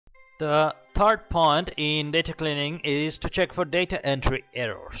The third point in data cleaning is to check for data entry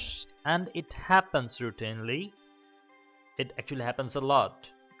errors, and it happens routinely. It actually happens a lot.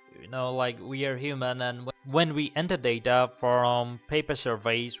 You know, like we are human, and when we enter data from paper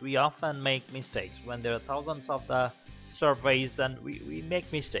surveys, we often make mistakes. When there are thousands of the surveys, then we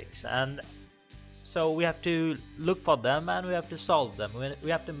make mistakes, and so we have to look for them and we have to solve them.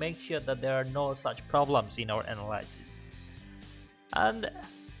 We have to make sure that there are no such problems in our analysis. And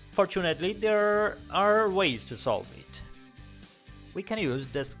fortunately, there are ways to solve it. We can use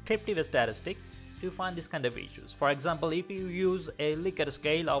descriptive statistics to find this kind of issues. For example, if you use a Likert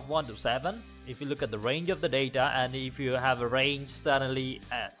scale of 1 to 7, if you look at the range of the data, and if you have a range suddenly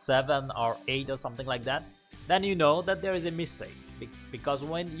at 7 or 8 or something like that, then you know that there is a mistake. Because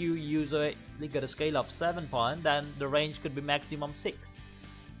when you use a Likert scale of 7 point, then the range could be maximum 6.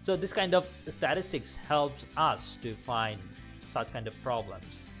 So this kind of statistics helps us to find such kind of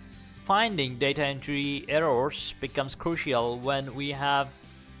problems. Finding data entry errors becomes crucial when we have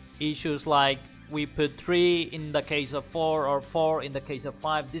issues like we put 3 in the case of 4 or 4 in the case of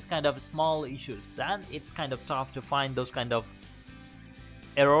 5, this kind of small issues. Then it's kind of tough to find those kind of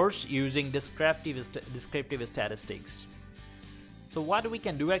errors using descriptive statistics. So what we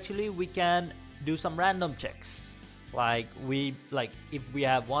can do, actually, we can do some random checks. Like if we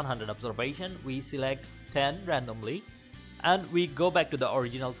have 100 observation, we select 10 randomly, and we go back to the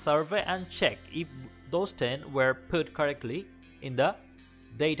original survey and check if those 10 were put correctly in the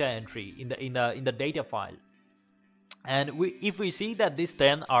data entry in the data file. And if we see that these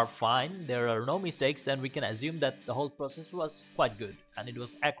 10 are fine, there are no mistakes, then we can assume that the whole process was quite good and it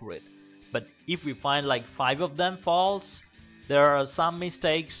was accurate. But if we find like 5 of them false, there are some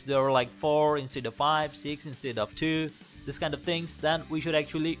mistakes, there are like 4 instead of 5, 6 instead of 2, this kind of things, then we should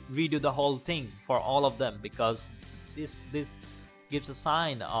actually redo the whole thing for all of them, because this gives a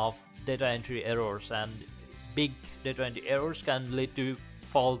sign of data entry errors, and big data entry errors can lead to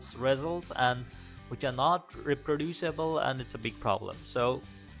false results and which are not reproducible, and it's a big problem. So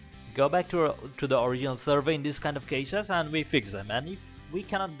go back to the original survey in this kind of cases and we fix them, and if we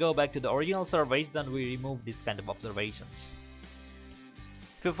cannot go back to the original surveys, then we remove this kind of observations.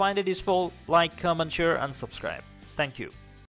 If you find it useful, like, comment, share and subscribe. Thank you.